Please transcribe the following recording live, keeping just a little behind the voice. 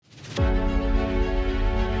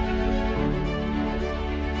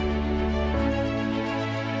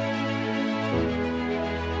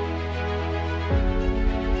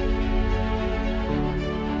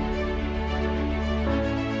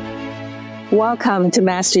Welcome to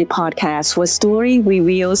Mastery Podcast, where story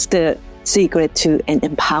reveals the secret to an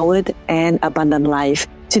empowered and abundant life.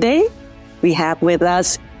 Today, we have with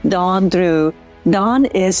us Dawn Drew. Dawn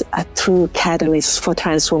is a true catalyst for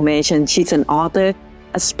transformation. She's an author,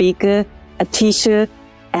 a speaker, a teacher,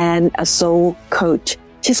 and a soul coach.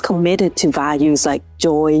 She's committed to values like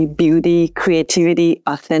joy, beauty, creativity,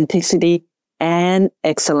 authenticity, and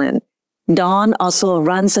excellence. Dawn also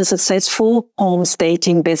runs a successful home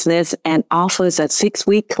staging business and offers a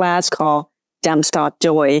 6-week class called Jumpstart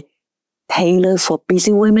Joy, tailored for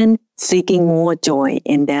busy women seeking more joy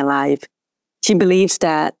in their life. She believes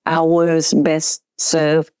that our world is best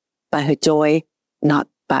served by her joy, not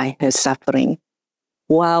by her suffering.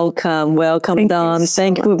 Welcome, Dawn.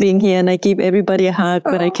 Thank you for being here. And I give everybody a hug,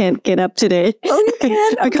 but I can't get up today.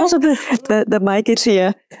 Because of the mic is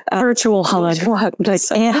here. Virtual hug, like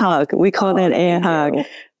air hug. We call that air hug.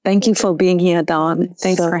 Thank you for being here, Dawn.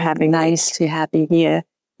 Thanks for having me. Nice to have you here.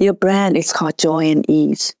 Your brand is called Joy and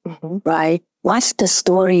Ease, right? What's the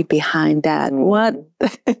story behind that? What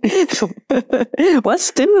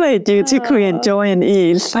stimulated you to create Joy and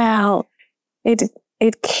Ease? Well,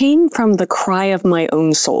 it came from the cry of my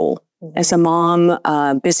own soul. As a mom,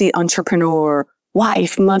 busy entrepreneur,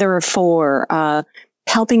 wife, mother of 4,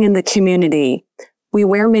 helping in the community. We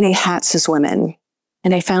wear many hats as women.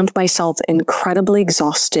 And I found myself incredibly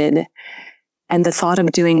exhausted. And the thought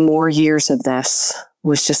of doing more years of this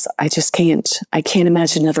was I can't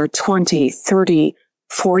imagine another 20, 30,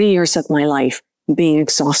 40 years of my life being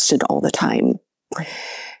exhausted all the time.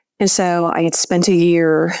 And so I had spent a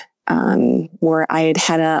year where I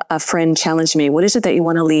had a friend challenge me, what is it that you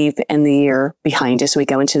want to leave in the year behind as we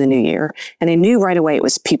go into the new year? And I knew right away it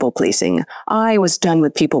was people pleasing. I was done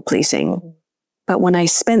with people pleasing. But when I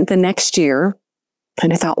spent the next year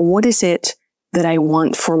and I thought, what is it that I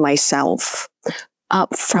want for myself?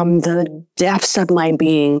 Up from the depths of my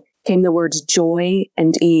being came the words joy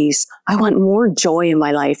and ease. I want more joy in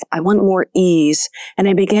my life. I want more ease. And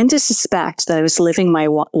I began to suspect that I was living my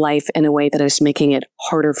life in a way that I was making it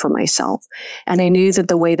harder for myself. And I knew that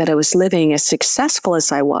the way that I was living, as successful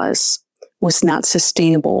as I was not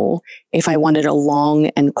sustainable if I wanted a long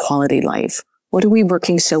and quality life. What are we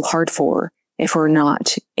working so hard for if we're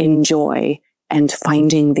not in joy and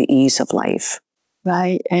finding the ease of life?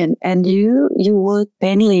 Right. And you work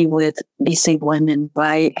mainly with busy women,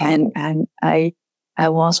 right? And I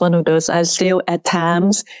was one of those. I still at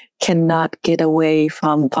times cannot get away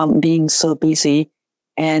from being so busy.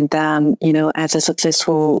 And, as a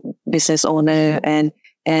successful business owner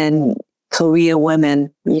and career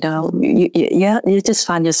woman, you just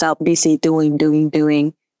find yourself busy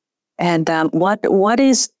doing. And, what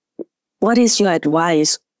is your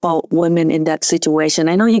advice for women in that situation?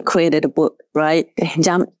 I know you created a book, right?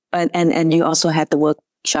 And you also had the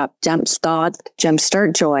workshop,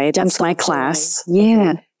 Jumpstart Joy. That's my class.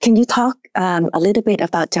 Yeah. Can you talk a little bit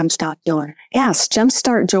about Jumpstart Joy? Yes.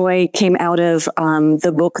 Jumpstart Joy came out of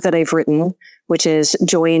the book that I've written, which is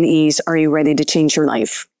Joy and Ease. Are you ready to change your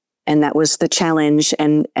life? And that was the challenge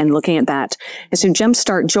and looking at that. And so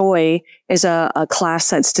Jumpstart Joy is a class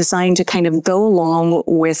that's designed to kind of go along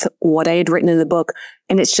with what I had written in the book.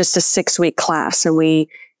 And it's just a 6-week class. And we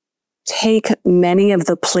take many of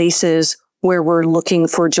the places where we're looking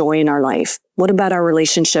for joy in our life. What about our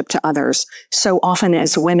relationship to others? So often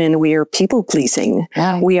as women, we are people pleasing.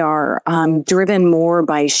 Yeah. We are driven more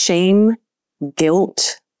by shame,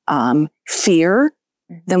 guilt, fear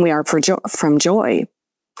than we are from joy.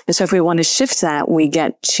 And so if we want to shift that, we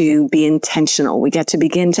get to be intentional. We get to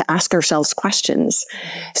begin to ask ourselves questions.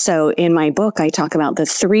 So in my book, I talk about the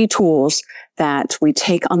 3 tools that we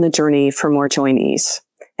take on the journey for more joy and ease.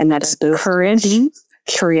 And that's courage,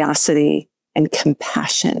 curiosity, and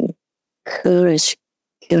compassion. Courage,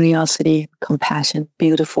 curiosity, compassion.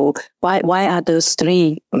 Beautiful. Why are those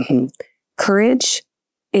 3? Courage.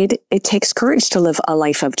 It takes courage to live a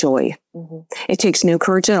life of joy. It takes no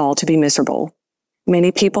courage at all to be miserable.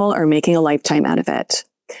 Many people are making a lifetime out of it.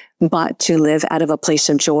 But to live out of a place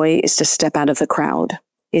of joy is to step out of the crowd,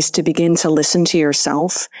 is to begin to listen to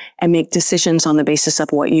yourself and make decisions on the basis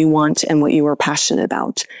of what you want and what you are passionate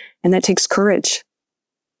about. And that takes courage.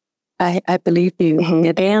 I believe you.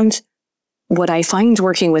 And what I find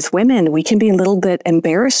working with women, we can be a little bit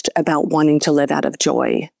embarrassed about wanting to live out of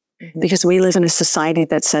joy because we live in a society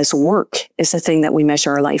that says work is the thing that we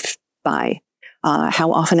measure our life by.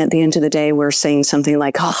 How often at the end of the day, we're saying something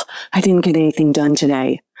like, I didn't get anything done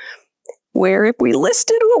today. Where if we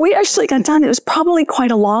listed what we actually got done, it was probably quite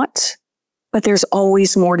a lot, but there's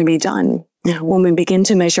always more to be done. When we begin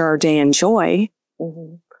to measure our day in joy,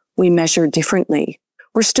 we measure differently.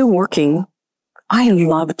 We're still working. I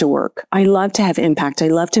love to work. I love to have impact. I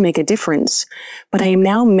love to make a difference, but I am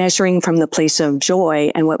now measuring from the place of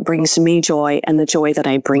joy and what brings me joy and the joy that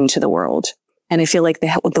I bring to the world. And I feel like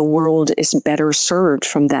the world is better served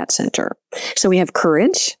from that center. So we have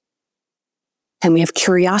courage and we have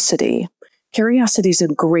curiosity. Curiosity is a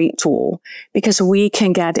great tool because we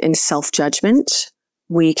can get in self-judgment.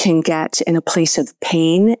 We can get in a place of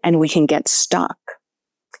pain and we can get stuck.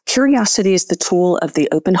 Curiosity is the tool of the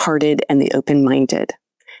open-hearted and the open-minded.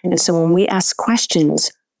 And so when we ask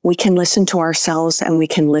questions, we can listen to ourselves and we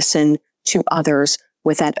can listen to others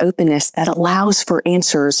with that openness that allows for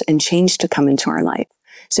answers and change to come into our life.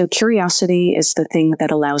 So curiosity is the thing that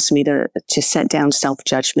allows me to set down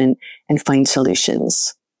self-judgment and find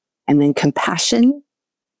solutions. And then compassion.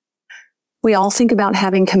 We all think about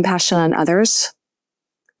having compassion on others,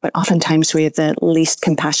 but oftentimes we have the least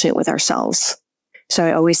compassionate with ourselves. So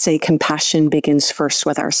I always say compassion begins first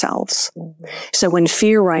with ourselves. Mm-hmm. So when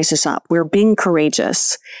fear rises up, we're being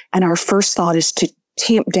courageous. And our first thought is to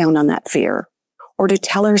tamp down on that fear or to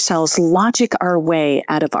tell ourselves, logic our way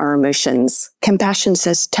out of our emotions. Compassion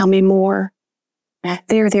says, tell me more.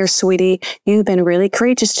 There, sweetie. You've been really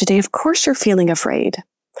courageous today. Of course you're feeling afraid.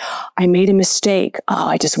 I made a mistake. Oh,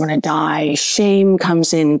 I just want to die. Shame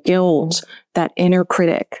comes in, guilt, that inner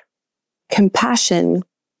critic. Compassion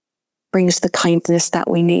brings the kindness that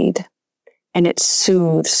we need, and it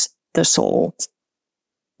soothes the soul.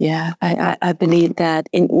 Yeah, I believe that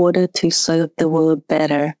in order to serve the world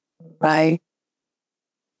better, right,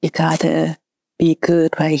 you gotta be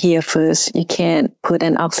good right here first. You can't put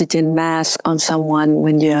an oxygen mask on someone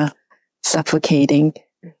when you're suffocating.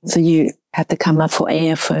 Mm-hmm. So you have to come up for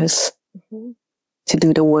air first to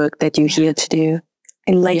do the work that you're here to do.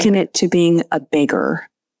 I liken it to being a beggar.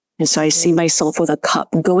 And so I see myself with a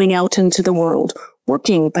cup going out into the world,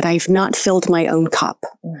 working, but I've not filled my own cup.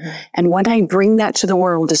 Mm-hmm. And when I bring that to the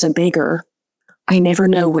world as a beggar, I never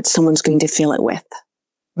know what someone's going to fill it with.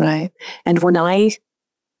 Right. And when I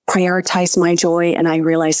prioritize my joy and I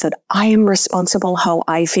realize that I am responsible how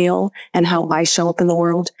I feel and how I show up in the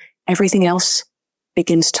world, everything else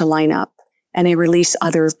begins to line up and I release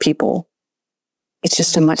other people. It's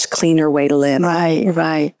just a much cleaner way to live.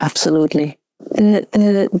 Right. Absolutely.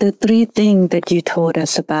 The three things that you told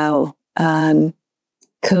us about,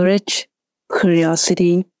 courage,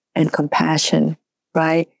 curiosity, and compassion,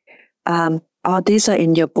 right? All these are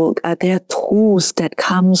in your book. Are there tools that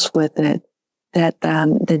comes with it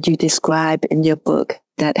that you describe in your book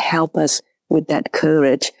that help us with that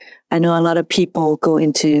courage? I know a lot of people go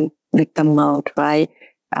into victim mode, right?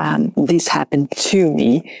 This happened to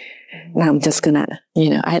me. And I'm just gonna,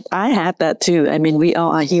 I had that too. I mean, we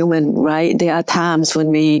all are human, right? There are times when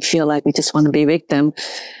we feel like we just want to be victim.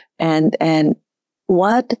 And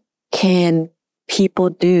what can people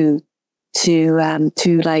do to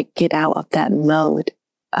like get out of that mode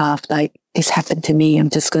of like, this happened to me. I'm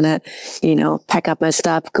just gonna, pack up my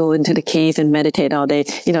stuff, go into the cave and meditate all day.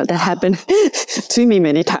 That happened to me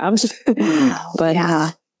many times. But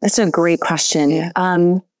yeah, that's a great question. Yeah.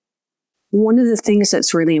 One of the things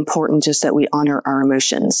that's really important is that we honor our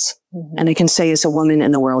emotions. Mm-hmm. And I can say as a woman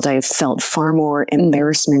in the world, I have felt far more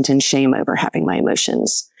embarrassment and shame over having my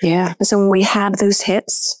emotions. Yeah. And so when we have those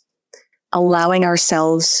hits, allowing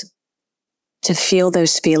ourselves to feel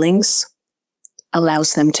those feelings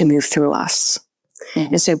allows them to move through us.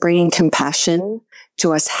 Mm-hmm. And so bringing compassion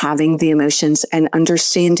to us having the emotions and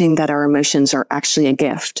understanding that our emotions are actually a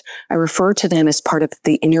gift. I refer to them as part of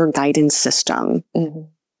the inner guidance system. Mm-hmm.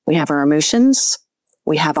 We have our emotions.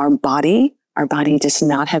 We have our body. Our body does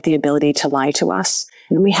not have the ability to lie to us.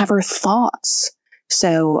 And we have our thoughts.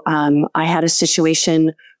 So I had a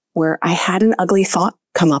situation where I had an ugly thought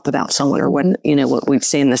come up about someone, or what we'd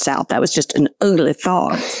say in the South. That was just an ugly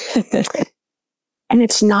thought. And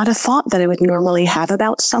it's not a thought that I would normally have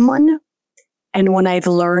about someone. And when I've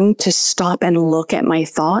learned to stop and look at my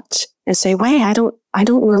thought and say, wait, I don't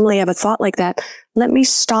normally have a thought like that. Let me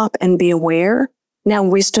stop and be aware. Now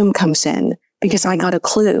wisdom comes in because I got a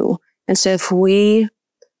clue. And so if we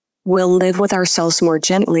will live with ourselves more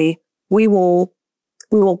gently, we will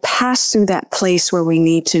pass through that place where we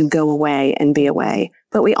need to go away and be away.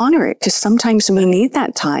 But we honor it because sometimes we need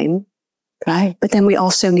that time, right? But then we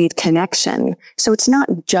also need connection. So it's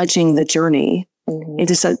not judging the journey. Mm-hmm.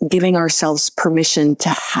 It is giving ourselves permission to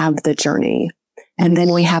have the journey. And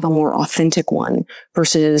then we have a more authentic one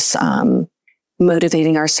versus,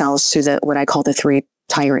 motivating ourselves through what I call the three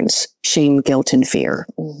tyrants: shame, guilt, and fear.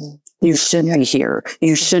 Mm-hmm. You should be here.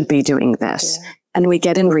 You should be doing this. Yeah. And we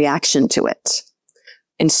get in reaction to it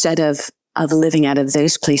instead of living out of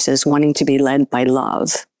those places, wanting to be led by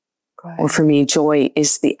love. Or for me, joy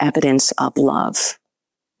is the evidence of love.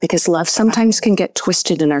 Because love sometimes can get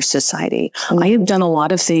twisted in our society. I have done a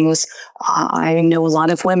lot of things. I know a lot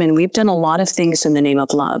of women. We've done a lot of things in the name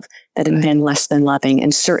of love that have been less than loving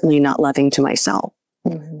and certainly not loving to myself.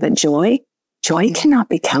 But joy cannot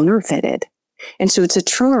be counterfeited. And so it's a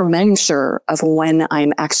truer measure of when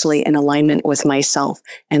I'm actually in alignment with myself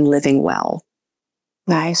and living well.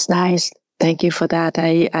 Nice. Thank you for that.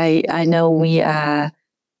 I know we are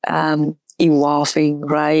evolving,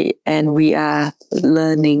 right? And we are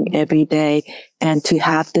learning every day. And to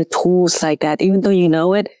have the tools like that, even though you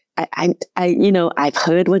know it, I've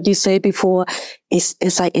heard what you say before.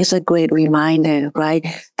 It's a great reminder, right?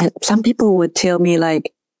 And some people would tell me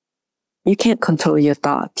like, you can't control your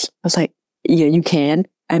thoughts. I was like, yeah, you can.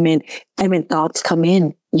 I mean, thoughts come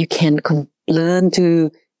in. You can learn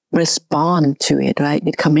to respond to it, right?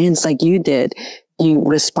 It comes in like you did. You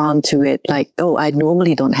respond to it like, oh, I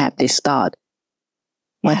normally don't have this thought.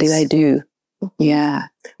 What do I do? Yeah.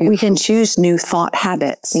 We can choose new thought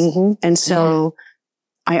habits. And so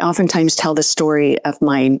I oftentimes tell the story of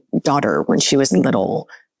my daughter when she was little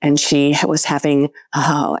and she was having,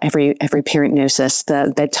 every parent knows this,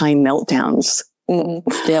 the bedtime meltdowns.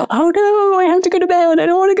 Yeah. Oh no, I have to go to bed. I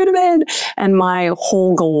don't want to go to bed. And my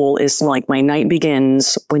whole goal is like my night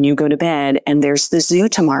begins when you go to bed and there's the zoo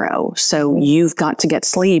tomorrow. So you've got to get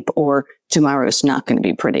sleep or tomorrow's not going to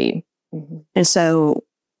be pretty. And so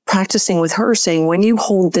practicing with her saying, when you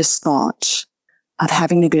hold this thought of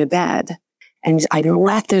having to go to bed and I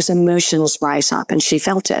let those emotions rise up and she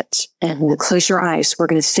felt it and close your eyes. We're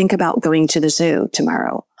going to think about going to the zoo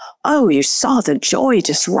tomorrow. Oh, you saw the joy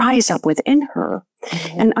just rise up within her.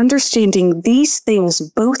 And understanding these things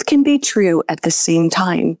both can be true at the same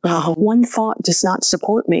time. One thought does not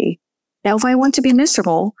support me. Now, if I want to be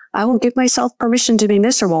miserable, I will give myself permission to be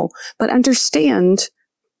miserable, but understand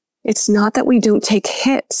it's not that we don't take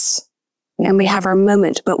hits and we have our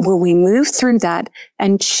moment, but will we move through that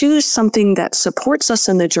and choose something that supports us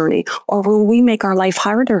in the journey, or will we make our life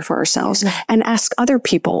harder for ourselves and ask other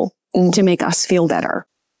people to make us feel better?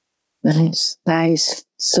 Nice.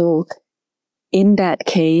 So in that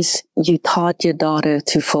case, you taught your daughter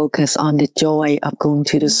to focus on the joy of going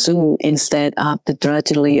to the zoo instead of the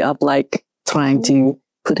drudgery of like trying to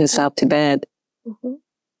put herself to bed.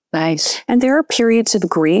 Nice. And there are periods of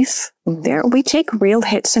grief. We take real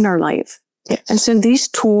hits in our life. Yes. And so these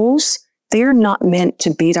tools, they are not meant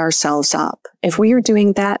to beat ourselves up. If we are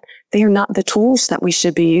doing that, they are not the tools that we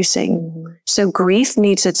should be using. So grief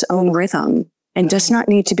needs its own rhythm and does not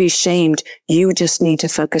need to be shamed. You just need to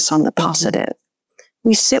focus on the positive.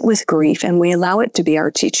 We sit with grief and we allow it to be our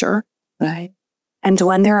teacher. Right. And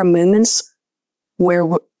when there are moments where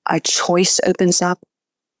a choice opens up,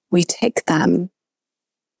 we take them.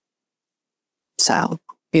 So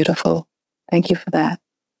beautiful. Thank you for that.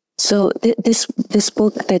 So this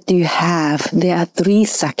book that you have, there are 3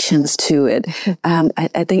 sections to it.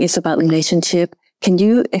 I think it's about relationship. Can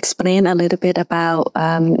you explain a little bit about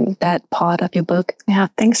that part of your book? Yeah,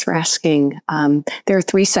 thanks for asking. There are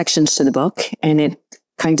 3 sections to the book, and it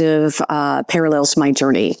kind of parallels my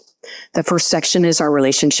journey. The first section is our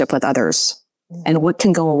relationship with others and what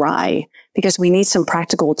can go awry, because we need some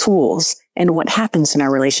practical tools and what happens in our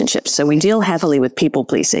relationships. So we deal heavily with people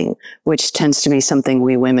pleasing, which tends to be something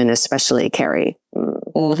we women especially carry.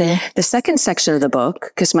 The second section of the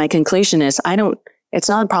book, because my conclusion is it's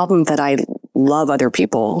not a problem that I love other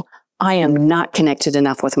people. I am not connected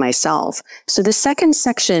enough with myself. So the second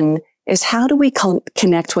section is how do we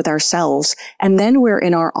connect with ourselves? And then we're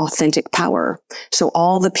in our authentic power. So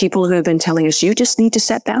all the people who have been telling us, you just need to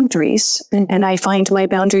set boundaries. And I find my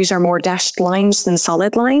boundaries are more dashed lines than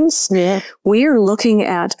solid lines. Yeah. We're looking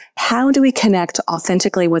at how do we connect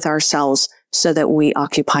authentically with ourselves so that we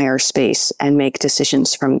occupy our space and make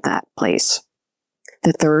decisions from that place.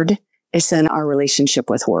 The third is then our relationship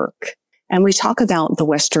with work. And we talk about the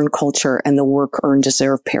Western culture and the work, earn,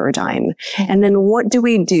 deserve paradigm. And then what do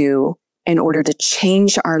we do in order to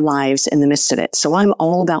change our lives in the midst of it? So I'm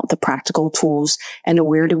all about the practical tools and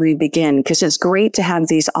where do we begin? Because it's great to have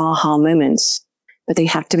these aha moments, but they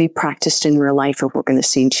have to be practiced in real life if we're going to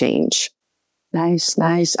see change. Nice.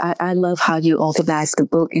 I love how you organize the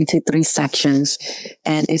book into 3 sections,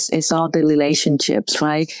 and it's all the relationships,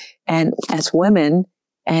 right? And as women,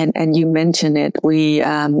 and you mentioned it, we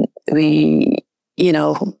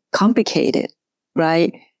complicate it,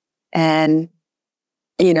 right? And,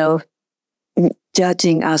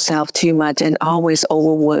 judging ourselves too much and always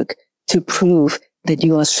overwork to prove that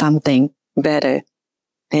you are something better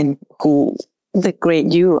than the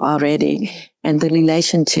great you already. And the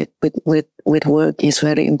relationship with work is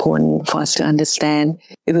very important for us to understand.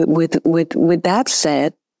 With that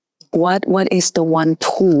said, what is the one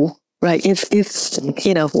tool, right?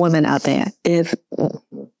 If women out there, if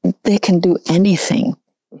they can do anything,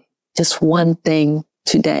 just one thing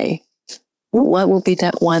today, what will be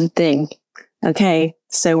that one thing? Okay.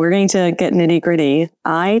 So we're going to get nitty gritty.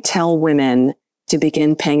 I tell women to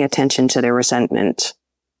begin paying attention to their resentment.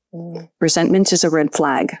 Resentment is a red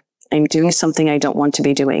flag. I'm doing something I don't want to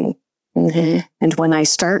be doing. Mm-hmm. And when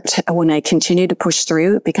I continue to push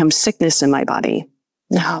through, it becomes sickness in my body.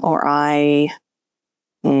 Or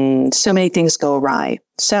so many things go awry.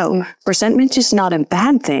 So resentment is not a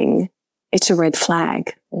bad thing. It's a red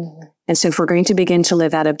flag. Mm-hmm. And so if we're going to begin to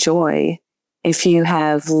live out of joy, if you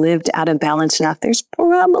have lived out of balance enough, there's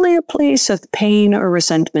probably a place of pain or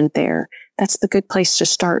resentment there. That's the good place to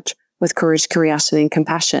start with courage, curiosity, and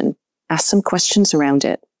compassion. Ask some questions around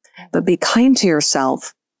it, but be kind to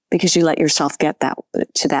yourself because you let yourself get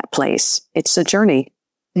to that place. It's a journey.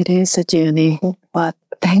 It is a journey. But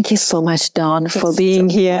thank you so much, Dawn, for being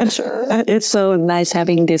here. It's so nice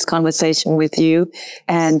having this conversation with you.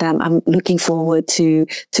 And I'm looking forward to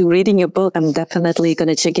reading your book. I'm definitely going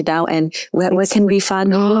to check it out. And where can we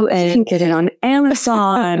find you? You can get it on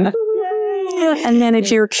Amazon. And then if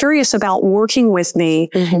you're curious about working with me,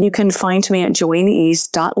 you can find me at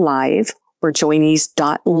joyannease.live or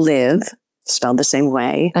joyannease.live. Spelled the same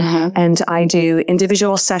way. And I do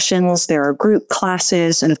individual sessions. There are group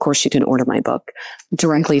classes. And of course, you can order my book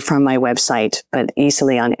directly from my website, but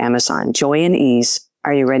easily on Amazon. Joy and Ease.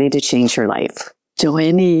 Are you ready to change your life? Joy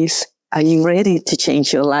and Ease. Are you ready to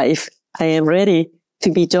change your life? I am ready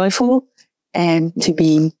to be joyful and to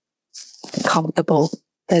be comfortable.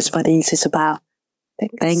 That's what Ease is about.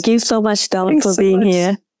 Thank you so much, Dawn, for being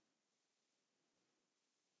here.